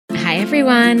Hi,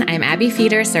 everyone. I'm Abby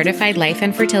Feeder, certified life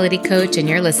and fertility coach, and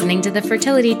you're listening to The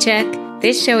Fertility Chick.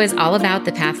 This show is all about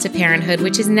the path to parenthood,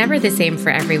 which is never the same for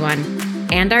everyone,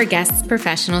 and our guests'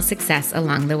 professional success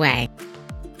along the way.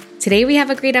 Today, we have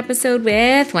a great episode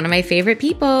with one of my favorite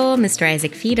people, Mr.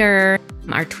 Isaac Feeder.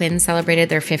 Our twins celebrated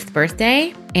their 5th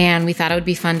birthday, and we thought it would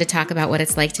be fun to talk about what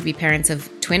it's like to be parents of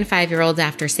twin 5-year-olds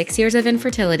after 6 years of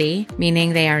infertility,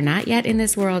 meaning they are not yet in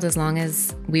this world as long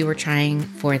as we were trying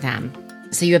for them.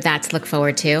 So you have that to look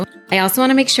forward to. I also want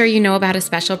to make sure you know about a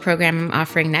special program I'm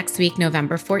offering next week,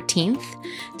 November 14th,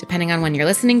 depending on when you're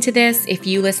listening to this. If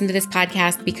you listen to this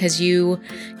podcast because you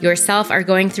yourself are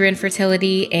going through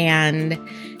infertility and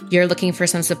you're looking for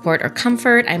some support or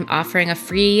comfort, I'm offering a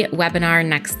free webinar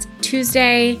next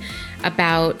Tuesday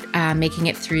about making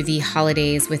it through the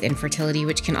holidays with infertility,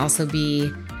 which can also be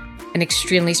an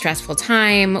extremely stressful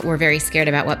time. We're very scared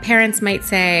about what parents might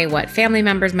say, what family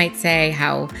members might say,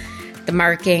 how the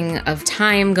marking of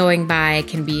time going by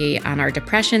can be on our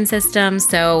depression system.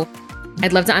 So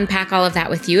I'd love to unpack all of that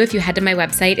with you. If you head to my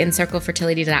website,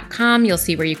 encirclefertility.com, you'll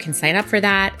see where you can sign up for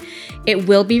that. It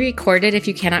will be recorded if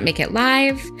you cannot make it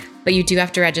live, but you do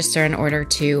have to register in order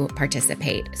to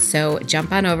participate. So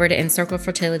jump on over to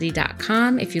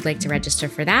encirclefertility.com if you'd like to register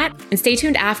for that. And stay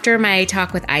tuned after my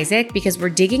talk with Isaac, because we're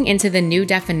digging into the new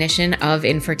definition of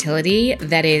infertility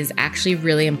that is actually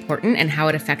really important and how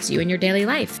it affects you in your daily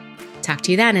life. Talk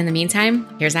to you then. In the meantime,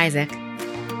 here's Isaac.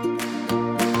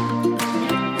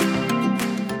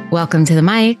 Welcome to the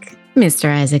mic, Mr.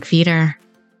 Isaac Feeder.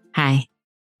 Hi.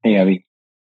 Hey, Abby.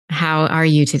 How are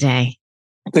you today?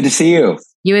 Good to see you.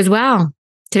 You as well.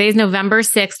 Today's November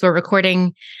 6th. We're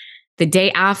recording the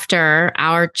day after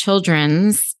our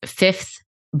children's 5th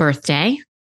birthday.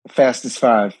 Fastest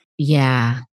 5.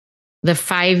 Yeah. The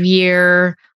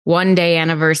 5-year, 1-day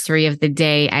anniversary of the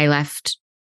day I left,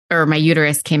 or my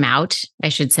uterus came out, I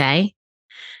should say.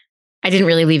 I didn't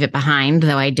really leave it behind,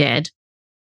 though I did.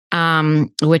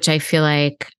 Which I feel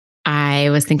like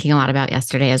I was thinking a lot about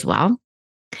yesterday as well.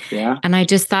 Yeah. And I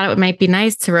just thought it might be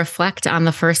nice to reflect on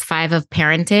the first 5 of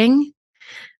parenting.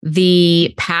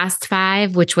 The past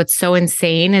 5, which what's so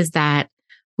insane is that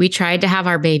we tried to have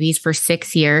our babies for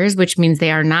 6 years, which means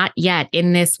they are not yet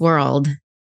in this world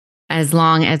as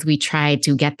long as we tried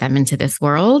to get them into this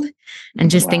world. And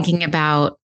just thinking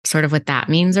about sort of what that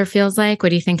means or feels like.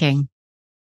 What are you thinking?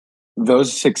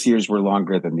 Those 6 years were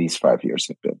longer than these 5 years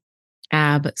have been.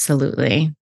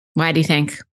 Absolutely. Why do you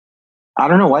think? I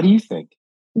don't know. Why do you think?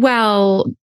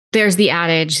 Well, there's the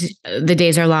adage, the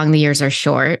days are long, the years are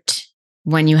short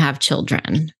when you have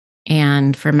children.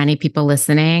 And for many people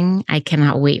listening, I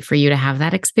cannot wait for you to have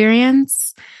that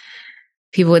experience.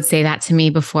 People would say that to me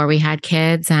before we had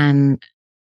kids. And,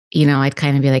 I'd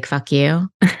kind of be like, fuck you.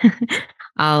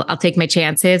 I'll take my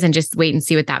chances and just wait and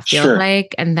see what that feels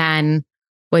like. And then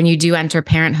when you do enter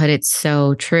parenthood, it's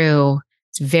so true.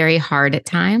 It's very hard at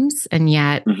times. And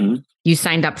yet you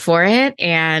signed up for it.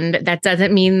 And that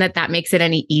doesn't mean that makes it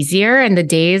any easier. And the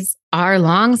days are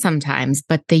long sometimes,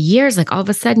 but the years, like all of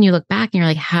a sudden you look back and you're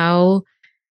like, how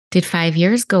did 5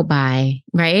 years go by?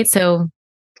 Right. So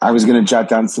I was going to jot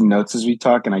down some notes as we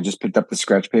talk, and I just picked up the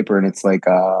scratch paper, and it's like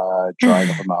a drawing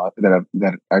of a mouth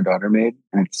that our daughter made.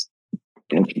 And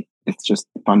it's just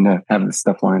fun to have this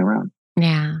stuff lying around.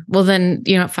 Yeah. Well, then,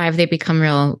 at 5, they become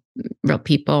real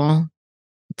people.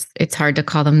 It's hard to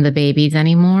call them the babies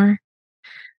anymore.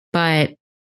 But,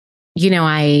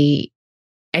 I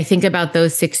think about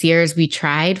those 6 years we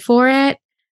tried for it.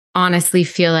 Honestly,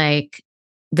 feel like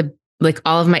it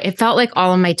felt like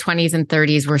all of my 20s and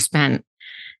 30s were spent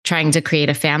trying to create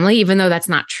a family, even though that's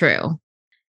not true.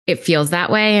 It feels that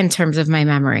way in terms of my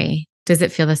memory. Does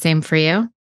it feel the same for you?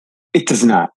 It does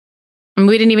not. And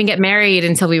we didn't even get married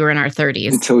until we were in our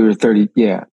 30s. Until we were 30.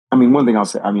 Yeah. I mean, one thing I'll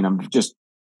say,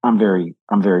 I'm very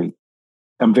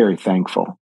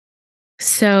thankful.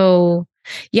 So,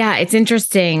 yeah, it's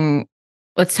interesting.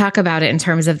 Let's talk about it in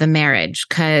terms of the marriage,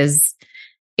 because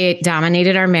it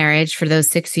dominated our marriage for those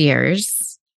 6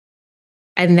 years.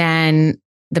 And then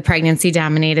the pregnancy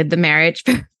dominated the marriage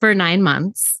for 9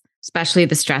 months, especially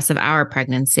the stress of our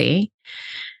pregnancy.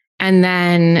 And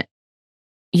then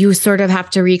you sort of have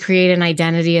to recreate an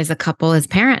identity as a couple, as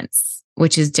parents,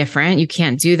 which is different. You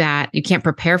can't do that. You can't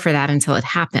prepare for that until it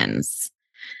happens.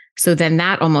 So then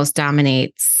that almost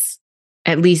dominates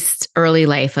at least early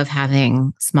life of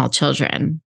having small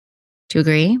children. Do you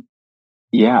agree?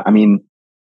 Yeah. I mean,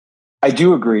 I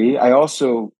do agree. I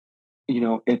also,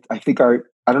 I think I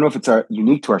don't know if it's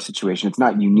unique to our situation. It's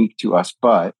not unique to us,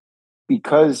 but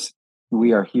because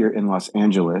we are here in Los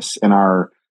Angeles and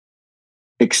our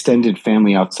extended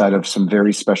family outside of some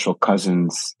very special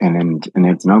cousins and aunt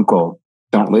and uncle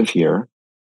don't live here,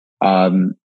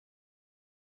 um,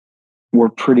 we're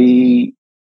pretty,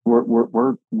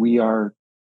 we are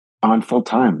on full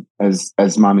time as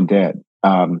mom and dad.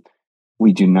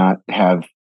 We do not have,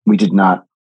 we did not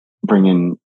bring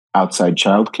in outside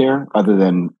childcare other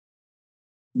than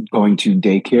going to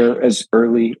daycare as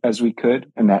early as we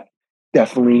could. And that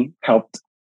definitely helped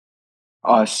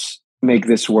us make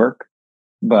this work.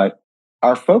 But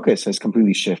our focus has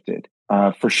completely shifted,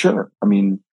 for sure. I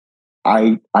mean,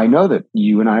 I know that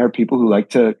you and I are people who like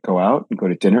to go out and go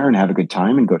to dinner and have a good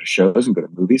time and go to shows and go to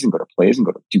movies and go to plays and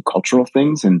go to do cultural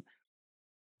things. And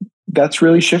that's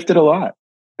really shifted a lot.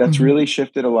 That's Mm-hmm. really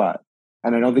shifted a lot.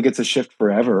 And I don't think it's a shift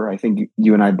forever. I think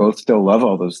you and I both still love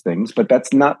all those things, but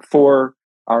that's not for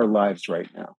our lives right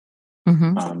now.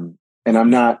 Mm-hmm. And I'm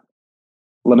not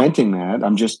lamenting that.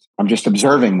 I'm just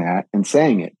observing that and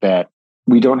saying it, that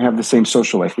we don't have the same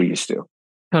social life we used to.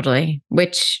 Totally.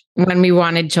 Which when we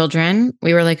wanted children,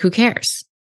 we were like, who cares?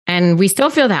 And we still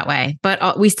feel that way, But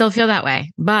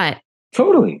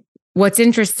Totally. what's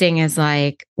interesting is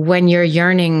like when you're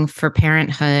yearning for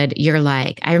parenthood, you're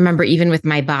like, I remember even with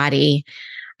my body,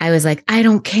 I was like, I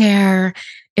don't care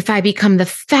if I become the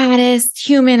fattest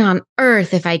human on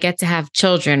earth if I get to have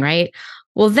children, right?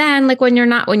 Well, then like when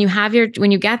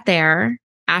you get there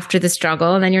after the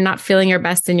struggle and then you're not feeling your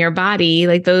best in your body,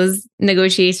 like those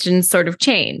negotiations sort of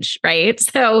change, right?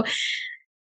 So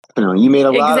you made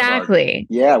a lot exactly.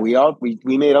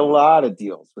 We made a lot of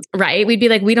deals with right. We'd be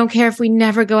like, we don't care if we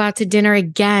never go out to dinner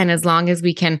again, as long as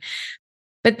we can.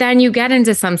 But then you get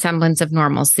into some semblance of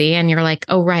normalcy and you're like,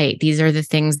 oh, right, these are the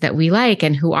things that we like.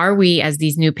 And who are we as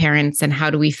these new parents and how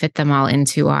do we fit them all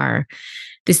into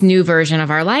this new version of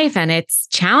our life? And it's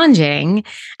challenging.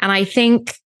 And I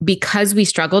think because we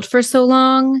struggled for so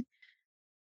long,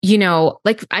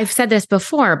 like I've said this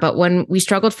before, but when we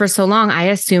struggled for so long, I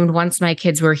assumed once my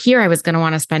kids were here, I was going to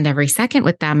want to spend every second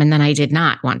with them. And then I did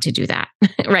not want to do that.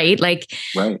 Right. Like,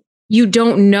 right. You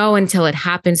don't know until it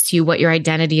happens to you what your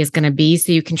identity is going to be.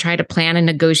 So you can try to plan and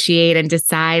negotiate and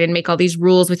decide and make all these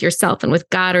rules with yourself and with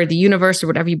God or the universe or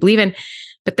whatever you believe in.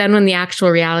 But then when the actual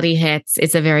reality hits,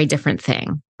 it's a very different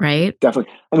thing, right?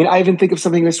 Definitely. I mean, I even think of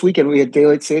something this weekend. We had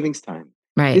daylight savings time.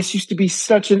 Right. This used to be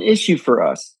such an issue for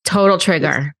us. Total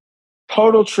trigger.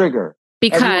 Total trigger.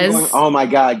 Because, going, oh my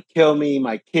God, kill me.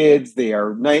 My kids, they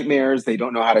are nightmares. They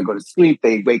don't know how to go to sleep.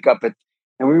 They wake up and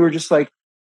we were just like,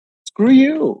 screw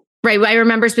you. Right. I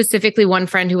remember specifically one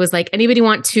friend who was like, anybody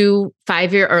want 2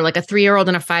 5-year or like a 3-year-old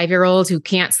and a 5-year-old who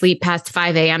can't sleep past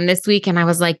 5 a.m. this week? And I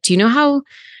was like, do you know how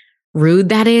rude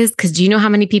that is? Because do you know how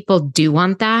many people do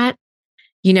want that?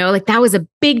 Like that was a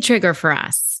big trigger for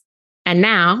us. And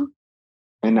now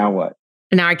what?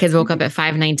 Now our kids woke up at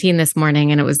 5:19 this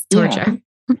morning and it was torture.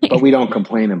 Yeah. But we don't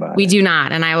complain about it. We do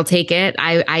not. And I will take it.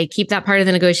 I keep that part of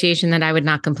the negotiation that I would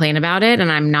not complain about it. And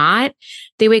I'm not.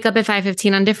 They wake up at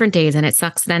 5:15 on different days and it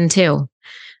sucks then too.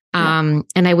 And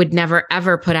I would never,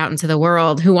 ever put out into the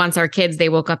world who wants our kids. They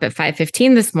woke up at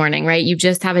 5:15 this morning, right? You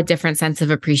just have a different sense of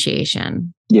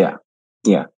appreciation. Yeah.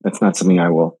 Yeah. That's not something I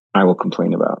will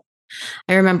complain about.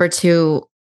 I remember too,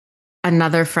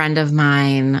 another friend of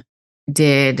mine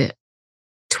did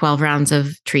 12 rounds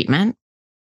of treatment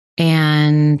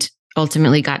and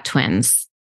ultimately got twins.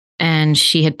 And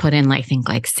she had put in, I think,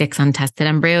 like 6 untested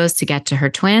embryos to get to her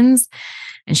twins.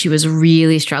 And she was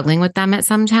really struggling with them at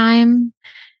some time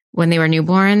when they were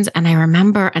newborns. And I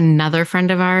remember another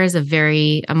friend of ours, a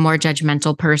more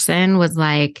judgmental person, was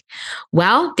like,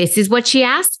 well, this is what she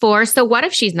asked for. So what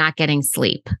if she's not getting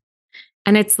sleep?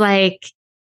 And it's like,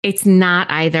 it's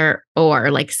not either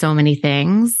or, like so many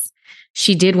things.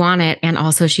 She did want it. And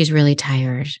also she's really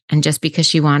tired. And just because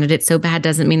she wanted it so bad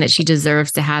doesn't mean that she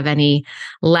deserves to have any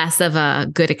less of a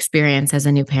good experience as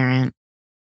a new parent.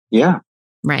 Yeah.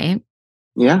 Right?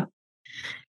 Yeah.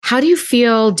 How do you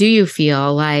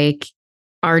feel like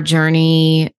our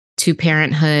journey to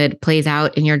parenthood plays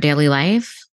out in your daily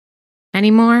life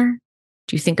anymore?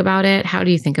 Do you think about it? How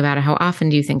do you think about it? How often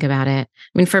do you think about it?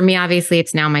 I mean, for me, obviously,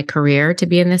 it's now my career to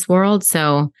be in this world.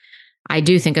 So I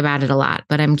do think about it a lot,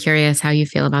 but I'm curious how you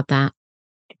feel about that.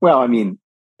 Well, I mean,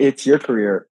 it's your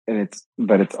career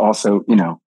but it's also,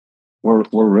 we're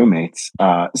roommates.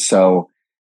 So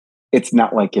it's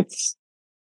not like it's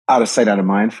out of sight, out of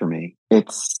mind for me.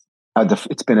 It's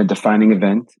been a defining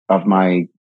event of my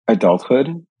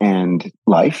adulthood and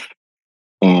life.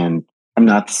 And I'm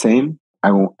not the same.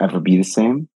 I won't ever be the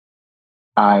same.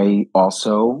 I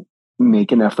also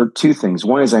make an effort, 2 things.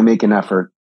 One is I make an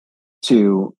effort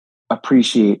to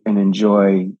appreciate and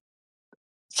enjoy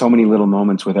so many little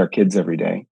moments with our kids every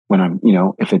day. When I'm,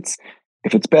 if it's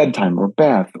bedtime or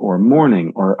bath or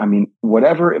morning or, I mean,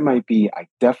 whatever it might be, I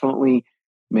definitely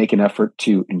make an effort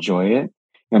to enjoy it.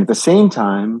 And at the same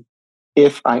time,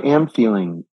 if I am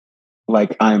feeling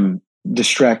like I'm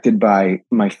distracted by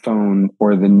my phone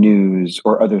or the news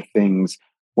or other things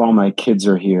while my kids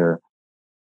are here,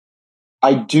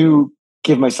 I do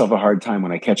give myself a hard time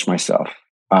when I catch myself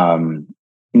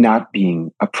not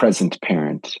being a present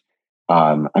parent.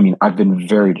 I mean, I've been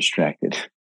very distracted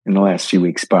in the last few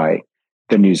weeks by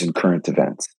the news and current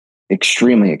events,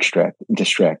 extremely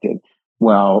distracted.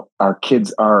 While our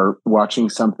kids are watching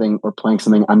something or playing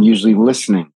something, I'm usually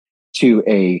listening to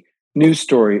a news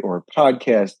story or a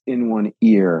podcast in one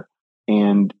ear.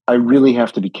 And I really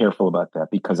have to be careful about that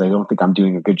because I don't think I'm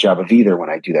doing a good job of either when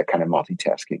I do that kind of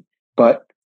multitasking. But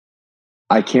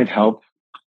I can't help.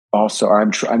 Also,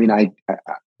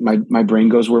 my brain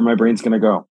goes where my brain's going to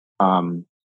go.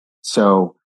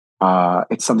 So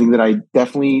it's something that I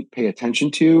definitely pay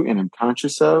attention to and I'm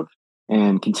conscious of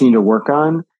and continue to work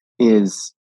on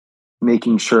is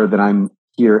making sure that I'm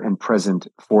here and present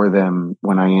for them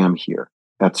when I am here.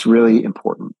 That's really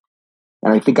important.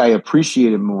 And I think I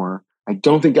appreciate it more. I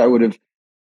don't think I would have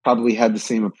probably had the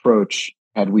same approach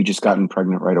had we just gotten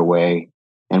pregnant right away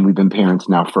and we've been parents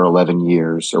now for 11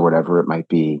 years or whatever it might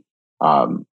be.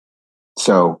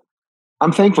 So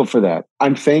I'm thankful for that.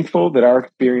 I'm thankful that our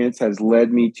experience has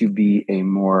led me to be a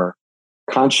more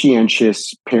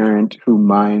conscientious parent who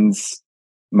minds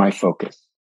my focus.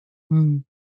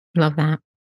 Love that.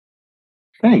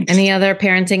 Thanks. Any other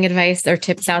parenting advice or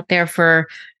tips out there for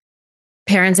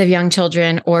parents of young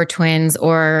children or twins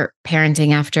or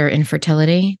parenting after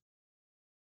infertility?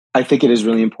 I think it is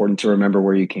really important to remember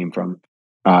where you came from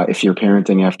if you're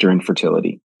parenting after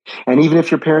infertility. And even if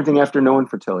you're parenting after no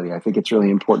infertility, I think it's really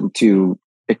important to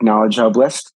acknowledge how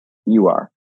blessed you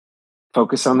are.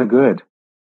 Focus on the good.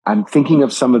 I'm thinking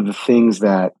of some of the things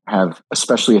that have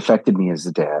especially affected me as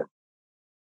a dad.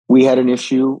 We had an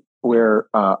issue where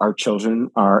our children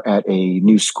are at a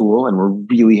new school and we're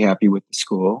really happy with the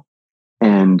school.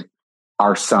 And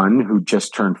our son, who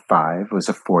just turned 5, was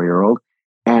a 4-year-old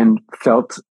and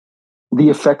felt the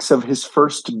effects of his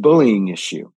first bullying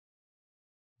issue.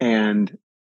 And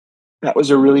that was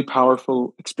a really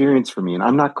powerful experience for me. And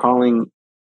I'm not calling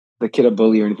the kid a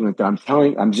bully or anything like that.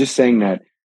 I'm just saying that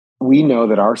we know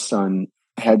that our son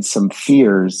had some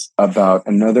fears about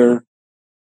another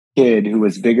kid who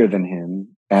was bigger than him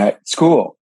at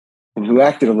school and who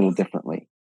acted a little differently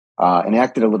and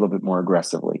acted a little bit more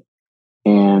aggressively.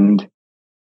 And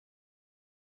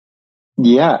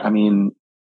yeah, I mean,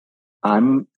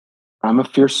 I'm a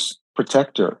fierce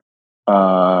protector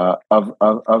of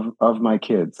my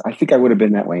kids. I think I would have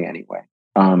been that way anyway.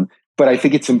 But I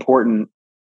think it's important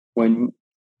when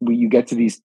you get to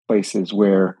these places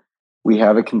where we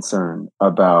have a concern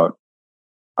about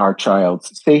our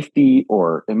child's safety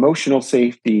or emotional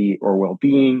safety or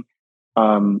well-being.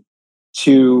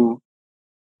 To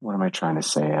what am I trying to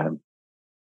say, Adam?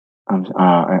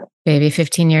 Baby,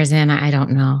 15 years in, I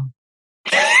don't know.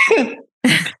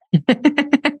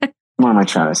 What am I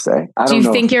trying to say? Do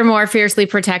you think you're more fiercely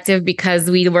protective because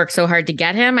we worked so hard to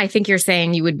get him? I think you're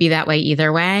saying you would be that way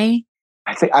either way.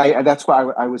 I think that's why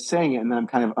I was saying it, and then I'm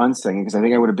kind of unsaying it because I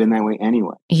think I would have been that way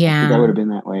anyway. Yeah, I think I would have been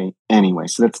that way anyway.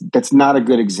 So that's not a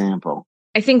good example.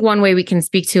 I think one way we can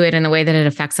speak to it in the way that it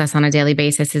affects us on a daily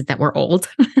basis is that we're old.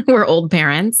 We're old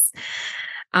parents.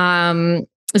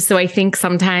 So I think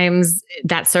sometimes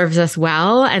that serves us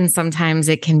well, and sometimes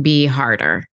it can be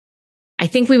harder. I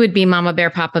think we would be mama bear,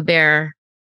 papa bear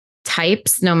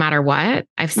types no matter what.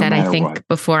 I've said, I think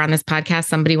before on this podcast,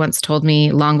 somebody once told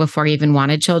me long before I even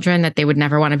wanted children that they would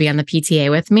never want to be on the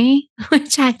PTA with me,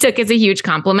 which I took as a huge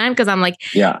compliment because I'm like,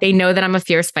 yeah, they know that I'm a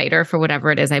fierce fighter for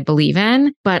whatever it is I believe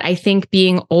in. But I think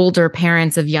being older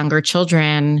parents of younger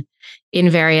children in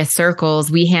various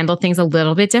circles, we handle things a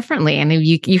little bit differently. And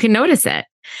you can notice it.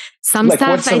 Some like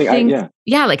stuff I think,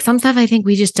 like some stuff I think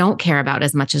we just don't care about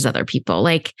as much as other people,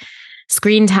 like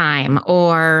screen time,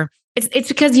 or it's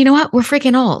because, you know what, we're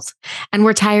freaking old and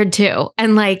we're tired too.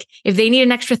 And like, if they need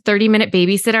an extra 30-minute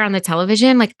babysitter on the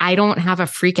television, like I don't have a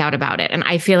freak out about it. And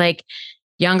I feel like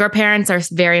younger parents are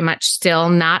very much still,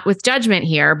 not with judgment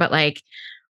here, but like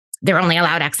they're only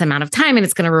allowed X amount of time and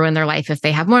it's going to ruin their life if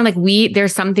they have more. Like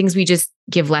there's some things we just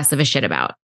give less of a shit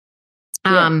about.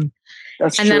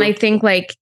 That's true. Then I think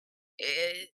like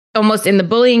almost in the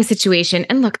bullying situation,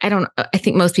 and look, I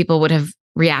think most people would have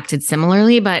reacted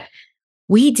similarly, but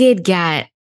we did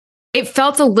it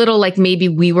felt a little like maybe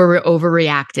we were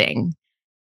overreacting.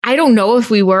 I don't know if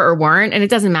we were or weren't, and it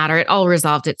doesn't matter. It all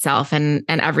resolved itself and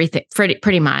everything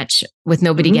pretty much with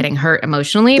nobody getting hurt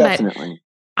emotionally. Definitely.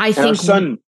 But I think our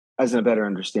son has a better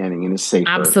understanding and is safer.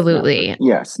 Absolutely.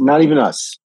 Yes. Not even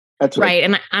us. That's right.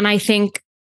 And I think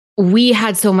we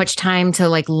had so much time to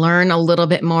like learn a little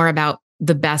bit more about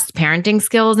the best parenting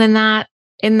skills in that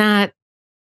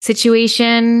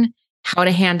situation, how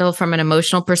to handle from an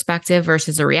emotional perspective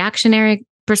versus a reactionary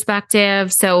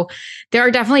perspective. So there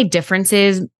are definitely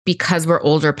differences because we're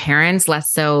older parents,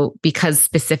 less so because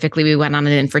specifically we went on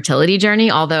an infertility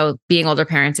journey, although being older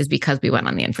parents is because we went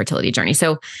on the infertility journey.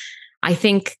 So I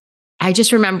think I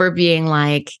just remember being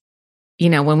like,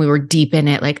 when we were deep in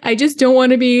it, like, I just don't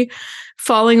want to be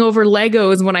falling over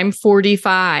Legos when I'm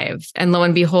 45. And lo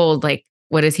and behold, like,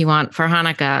 what does he want for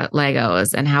Hanukkah?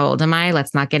 Legos. And how old am I?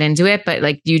 Let's not get into it. But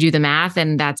like, you do the math,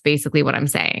 and that's basically what I'm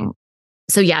saying.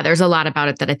 So yeah, there's a lot about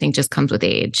it that I think just comes with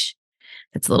age.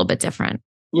 It's a little bit different.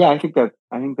 Yeah, I think that's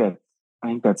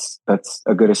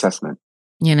a good assessment.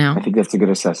 I think that's a good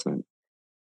assessment.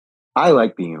 I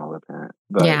like being an older parent,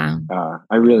 but yeah.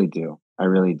 I really do.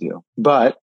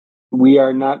 But we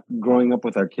are not growing up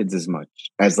with our kids as much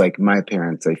as like my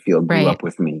parents, I feel, grew up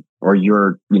with me, or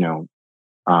your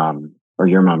mom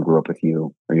grew up with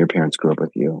you, or your parents grew up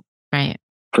with you. Right.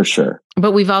 For sure.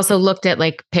 But we've also looked at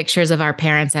like pictures of our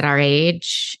parents at our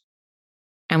age,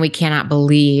 and we cannot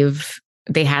believe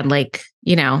they had like,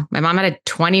 my mom had a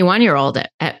 21-year-old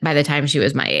by the time she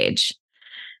was my age.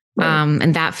 Right.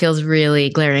 And that feels really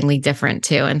glaringly different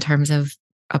too, in terms of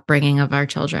upbringing of our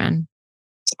children.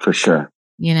 For sure.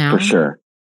 For sure.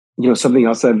 Something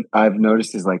else I've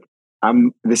noticed is like,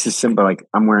 this is simple. Like,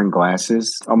 I'm wearing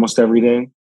glasses almost every day.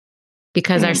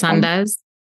 Because our son does?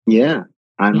 Yeah.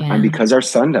 I'm because our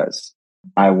son does.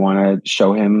 I want to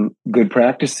show him good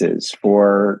practices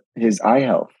for his eye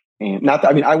health. And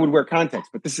I would wear contacts,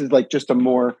 but this is like just a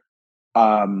more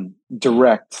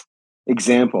direct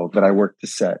example that I work to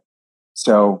set.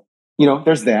 So,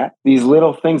 there's that. These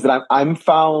little things that I'm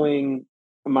following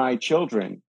my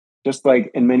children, just like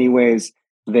in many ways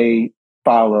they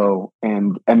follow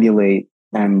and emulate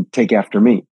and take after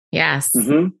me. Yes.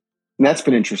 Mm-hmm. And that's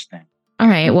been interesting. All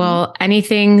right. Mm-hmm. Well,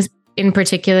 anything in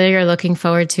particular you're looking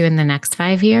forward to in the next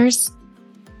 5 years?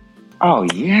 Oh,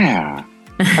 yeah.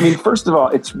 First of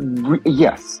all,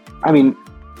 yes.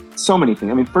 So many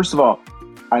things. First of all,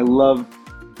 I love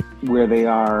where they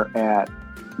are at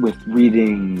with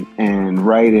reading and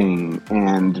writing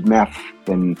and math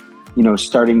and,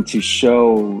 starting to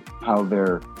show how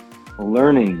they're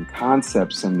learning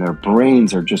concepts and their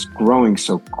brains are just growing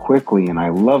so quickly. And I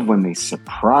love when they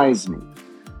surprise me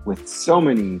with so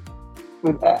many.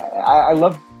 I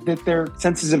love that their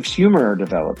senses of humor are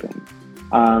developing.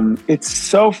 It's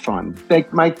so fun. Like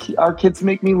our kids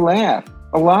make me laugh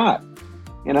a lot,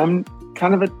 and I'm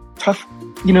kind of a tough,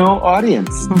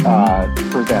 audience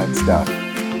for that stuff.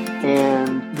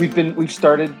 And we've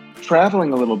started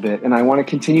traveling a little bit, and I want to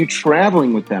continue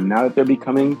traveling with them now that they're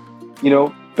becoming,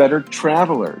 better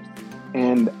travelers.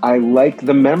 And I like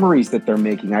the memories that they're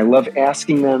making. I love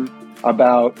asking them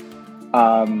about.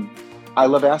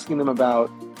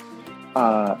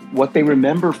 What they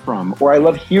remember from, or I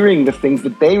love hearing the things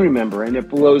that they remember, and it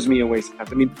blows me away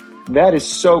sometimes. That is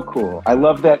so cool. I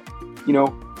love that,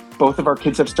 both of our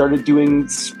kids have started doing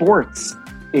sports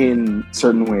in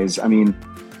certain ways.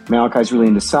 Malachi's really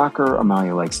into soccer.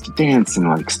 Amalia likes to dance and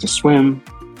likes to swim.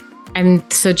 And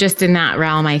so just in that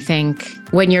realm, I think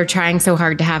when you're trying so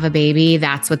hard to have a baby,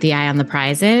 that's what the eye on the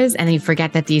prize is. And you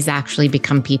forget that these actually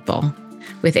become people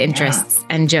with interests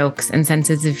and jokes and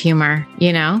senses of humor,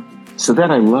 So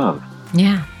that I love.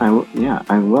 Yeah. I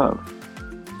love.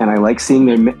 And I like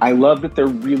seeing I love that they're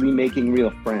really making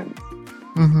real friends.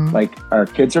 Mm-hmm. Like, our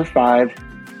kids are 5.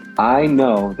 I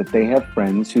know that they have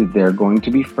friends who they're going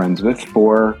to be friends with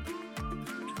for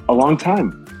a long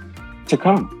time to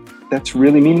come. That's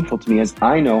really meaningful to me, as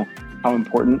I know how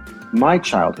important my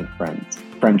childhood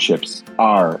friendships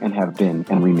are and have been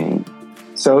and remain.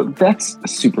 So that's a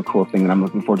super cool thing that I'm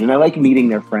looking forward to. And I like meeting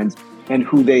their friends and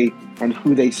who they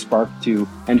spark to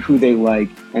and who they like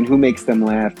and who makes them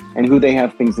laugh and who they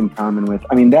have things in common with.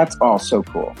 That's all so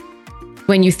cool.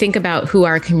 When you think about who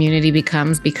our community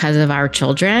becomes because of our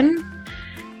children,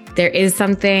 there is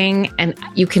something, and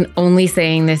you can only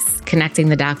saying this, connecting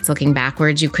the dots, looking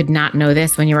backwards. You could not know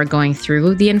this when you were going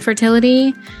through the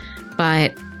infertility,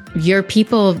 but your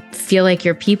people feel like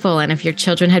your people. And if your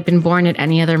children had been born at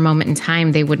any other moment in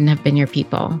time, they wouldn't have been your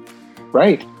people.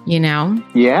 Right.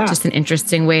 Yeah. Just an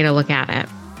interesting way to look at it.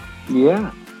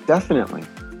 Yeah, definitely.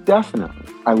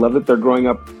 I love that they're growing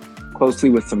up closely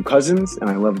with some cousins, and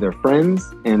I love their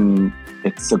friends, and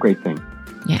it's a great thing.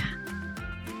 Yeah.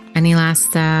 Any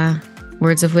last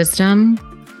words of wisdom,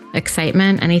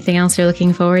 excitement, anything else you're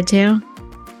looking forward to?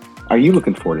 Are you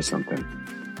looking forward to something?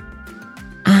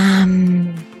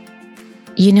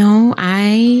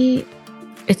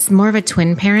 it's more of a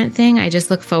twin parent thing. I just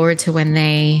look forward to when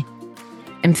they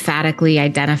emphatically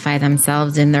identify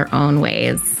themselves in their own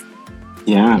ways.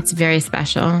 Yeah. It's very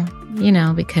special,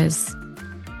 because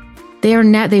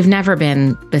they've never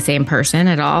been the same person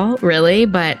at all, really,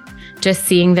 but just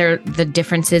seeing the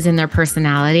differences in their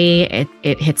personality,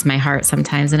 it hits my heart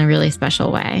sometimes in a really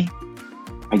special way.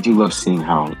 I do love seeing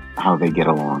how they get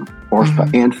along, or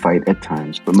and fight at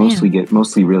times, but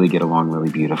mostly really get along really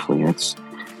beautifully. It's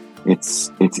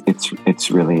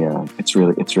really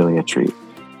a treat.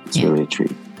 It's really a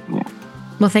treat. Yeah.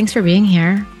 Well, thanks for being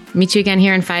here. Meet you again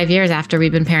here in 5 years after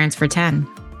we've been parents for 10.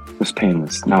 It was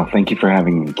painless. No, thank you for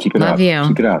having me. Keep it up. Love you.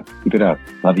 Keep it up. Keep it up.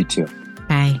 Love you too.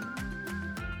 Bye.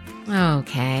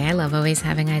 Okay. I love always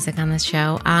having Isaac on this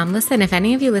show. Listen, if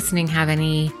any of you listening have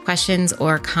any questions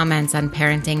or comments on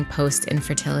parenting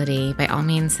post-infertility, by all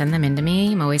means, send them in to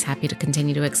me. I'm always happy to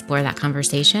continue to explore that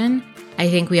conversation. I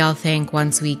think we all think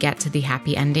once we get to the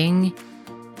happy ending,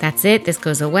 that's it. This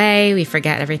goes away. We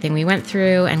forget everything we went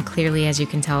through. And clearly, as you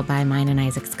can tell by mine and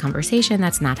Isaac's conversation,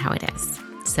 that's not how it is.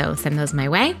 So send those my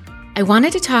way. I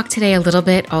wanted to talk today a little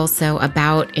bit also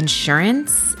about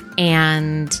insurance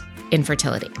and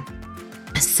infertility.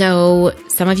 So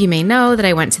some of you may know that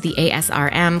I went to the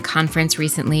ASRM conference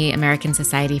recently, American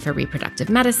Society for Reproductive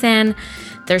Medicine.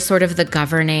 They're sort of the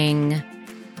governing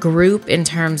group in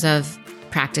terms of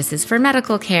practices for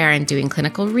medical care and doing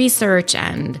clinical research,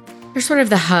 and they're sort of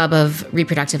the hub of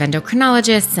reproductive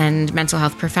endocrinologists and mental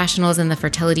health professionals in the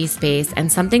fertility space. And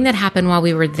something that happened while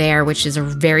we were there, which is a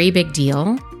very big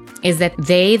deal, is that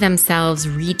they themselves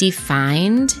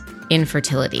redefined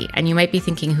infertility. And you might be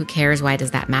thinking, who cares? Why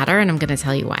does that matter? And I'm going to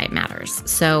tell you why it matters.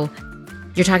 So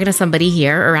you're talking to somebody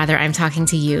here, or rather I'm talking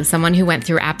to you, someone who went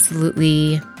through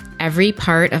absolutely every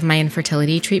part of my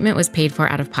infertility treatment was paid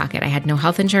for out of pocket. I had no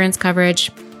health insurance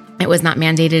coverage. It was not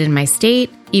mandated in my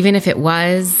state. Even if it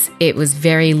was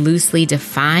very loosely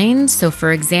defined. So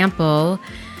for example,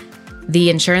 the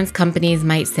insurance companies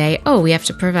might say, oh, we have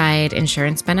to provide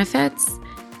insurance benefits.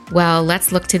 Well,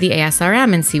 let's look to the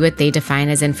ASRM and see what they define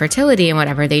as infertility, and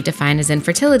whatever they define as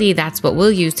infertility, that's what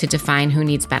we'll use to define who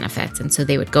needs benefits. And so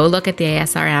they would go look at the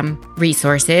ASRM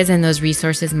resources, and those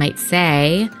resources might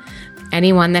say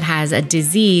anyone that has a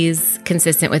disease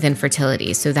consistent with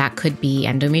infertility. So that could be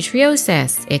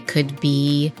endometriosis. It could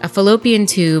be a fallopian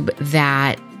tube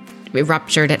that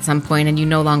ruptured at some point and you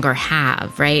no longer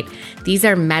have, right? These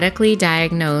are medically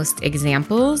diagnosed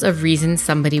examples of reasons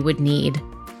somebody would need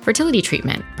fertility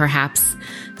treatment. Perhaps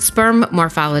sperm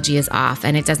morphology is off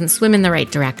and it doesn't swim in the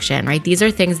right direction, right? These are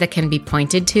things that can be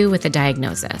pointed to with a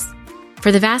diagnosis.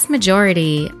 For the vast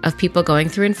majority of people going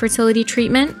through infertility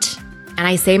treatment, and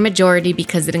I say majority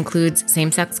because it includes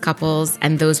same-sex couples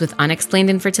and those with unexplained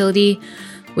infertility,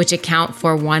 which account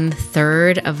for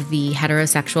 1/3 of the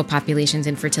heterosexual population's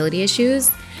infertility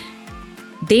issues,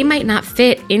 they might not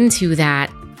fit into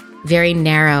that very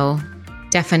narrow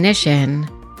definition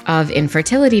of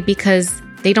infertility because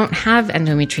they don't have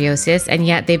endometriosis, and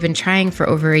yet they've been trying for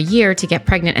over a year to get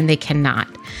pregnant and they cannot,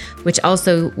 which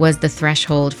also was the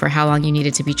threshold for how long you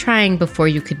needed to be trying before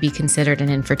you could be considered an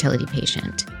infertility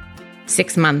patient.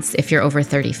 6 months if you're over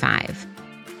 35.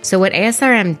 So what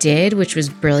ASRM did, which was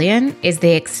brilliant, is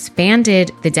they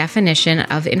expanded the definition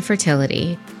of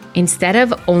infertility. Instead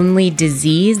of only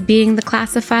disease being the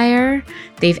classifier,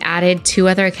 they've added 2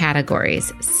 other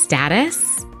categories: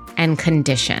 status and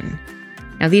condition.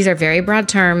 Now, these are very broad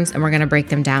terms, and we're going to break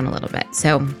them down a little bit.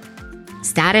 So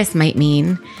status might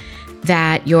mean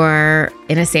that you're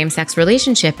in a same-sex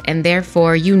relationship, and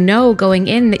therefore going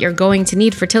in that you're going to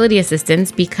need fertility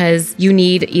assistance because you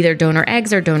need either donor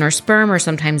eggs or donor sperm or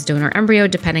sometimes donor embryo,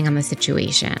 depending on the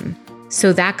situation.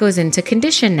 So that goes into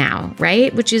condition now,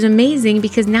 right? Which is amazing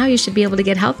because now you should be able to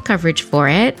get health coverage for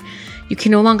it. You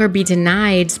can no longer be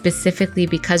denied specifically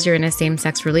because you're in a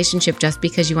same-sex relationship just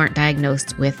because you aren't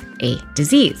diagnosed with a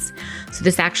disease. So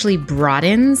this actually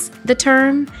broadens the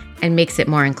term and makes it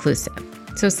more inclusive.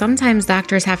 So sometimes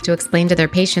doctors have to explain to their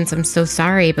patients, I'm so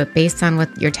sorry, but based on what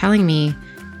you're telling me,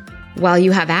 while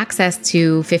you have access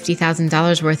to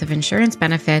 $50,000 worth of insurance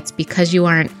benefits, because you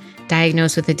aren't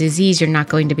diagnosed with a disease, you're not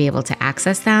going to be able to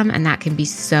access them. And that can be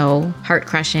so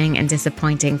heart-crushing and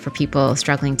disappointing for people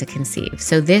struggling to conceive.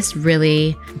 So this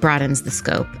really broadens the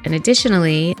scope. And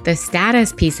additionally, the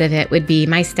status piece of it would be,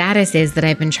 my status is that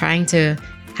I've been trying to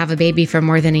have a baby for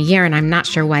more than a year and I'm not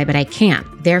sure why, but I can't.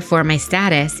 Therefore, my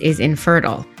status is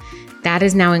infertile. That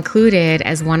is now included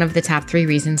as one of the top 3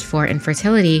 reasons for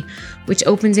infertility, which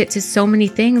opens it to so many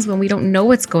things. When we don't know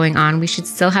what's going on, we should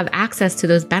still have access to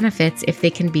those benefits if they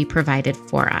can be provided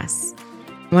for us.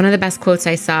 One of the best quotes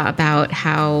I saw about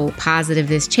how positive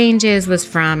this change is was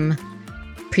from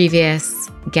previous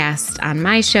guest on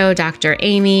my show, Dr.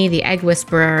 Amy, the egg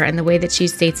whisperer, and the way that she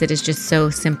states it is just so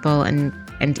simple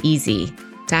and easy.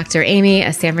 Dr. Amy,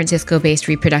 a San Francisco-based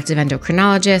reproductive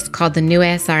endocrinologist, called the new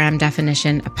ASRM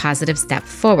definition a positive step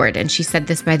forward. And she said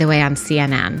this, by the way, on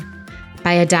CNN.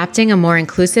 By adopting a more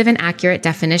inclusive and accurate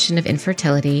definition of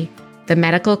infertility, the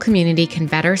medical community can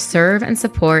better serve and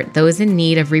support those in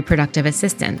need of reproductive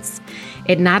assistance.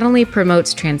 It not only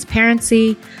promotes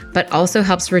transparency, but also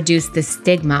helps reduce the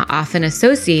stigma often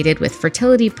associated with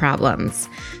fertility problems.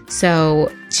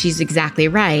 So she's exactly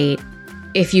right.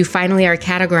 If you finally are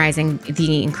categorizing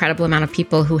the incredible amount of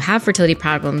people who have fertility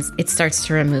problems, it starts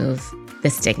to remove the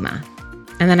stigma.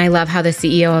 And then I love how the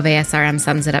CEO of ASRM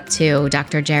sums it up too,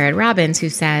 Dr. Jared Robbins, who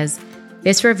says,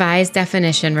 this revised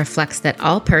definition reflects that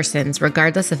all persons,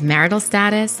 regardless of marital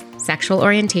status, sexual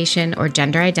orientation, or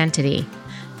gender identity,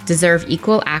 deserve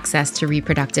equal access to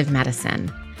reproductive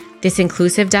medicine. This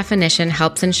inclusive definition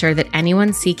helps ensure that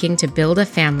anyone seeking to build a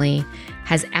family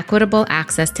has equitable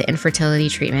access to infertility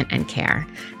treatment and care.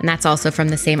 And that's also from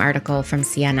the same article from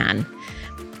CNN.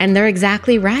 And they're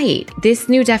exactly right. This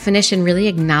new definition really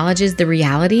acknowledges the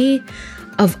reality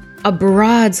of a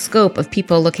broad scope of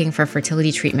people looking for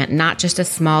fertility treatment, not just a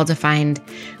small defined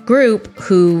group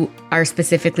who are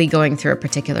specifically going through a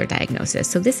particular diagnosis.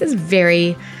 So this is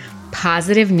very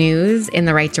positive news in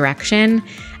the right direction.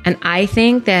 And I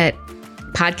think that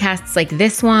podcasts like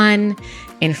this one,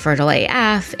 Infertile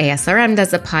AF, ASRM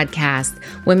does a podcast,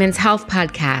 women's health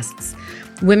podcasts,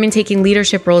 women taking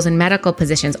leadership roles in medical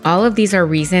positions, all of these are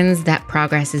reasons that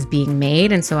progress is being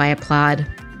made. And so I applaud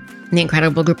the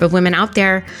incredible group of women out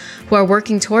there who are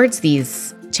working towards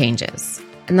these changes.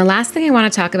 And the last thing I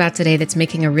want to talk about today that's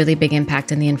making a really big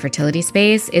impact in the infertility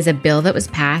space is a bill that was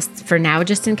passed for now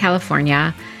just in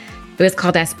California. It was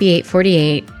called SB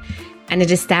 848, and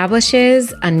it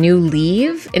establishes a new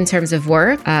leave in terms of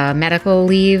work, medical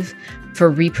leave for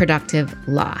reproductive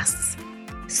loss.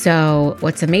 So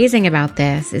what's amazing about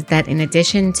this is that in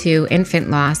addition to infant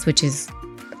loss, which is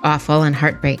awful and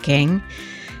heartbreaking,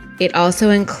 it also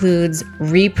includes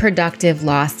reproductive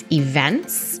loss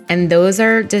events, and those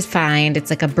are defined,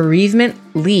 it's like a bereavement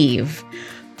leave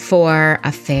for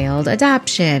a failed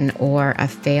adoption or a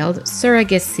failed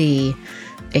surrogacy.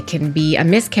 It can be a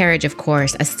miscarriage, of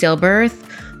course, a stillbirth,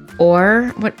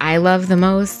 or what I love the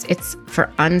most, it's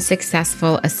for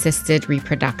unsuccessful assisted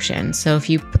reproduction. So if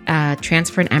you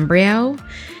transfer an embryo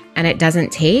and it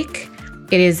doesn't take,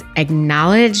 it is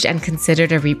acknowledged and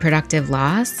considered a reproductive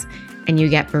loss, and you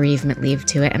get bereavement leave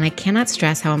to it. And I cannot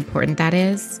stress how important that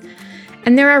is.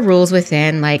 And there are rules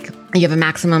within, like you have a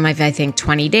maximum of, I think,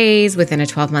 20 days within a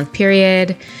 12-month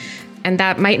period. And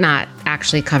that might not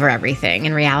actually cover everything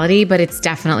in reality, but it's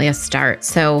definitely a start.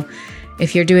 So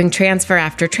if you're doing transfer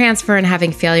after transfer and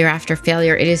having failure after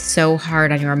failure, it is so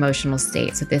hard on your emotional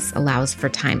state. So this allows for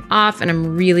time off. And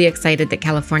I'm really excited that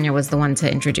California was the one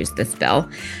to introduce this bill.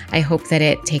 I hope that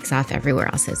it takes off everywhere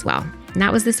else as well. And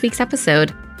that was this week's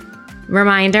episode.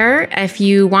 Reminder, if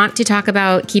you want to talk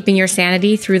about keeping your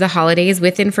sanity through the holidays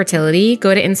with infertility,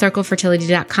 go to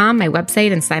incirclefertility.com, my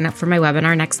website, and sign up for my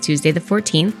webinar next Tuesday, the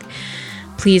 14th.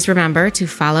 Please remember to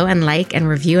follow and like and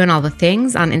review and all the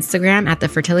things on Instagram at The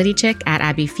Fertility Chick, at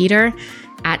Abby Feeder,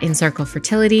 at InCircle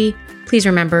Fertility. Please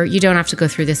remember, you don't have to go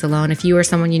through this alone. If you or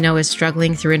someone you know is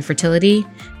struggling through infertility,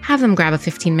 have them grab a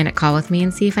 15-minute call with me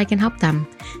and see if I can help them.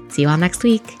 See you all next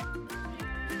week.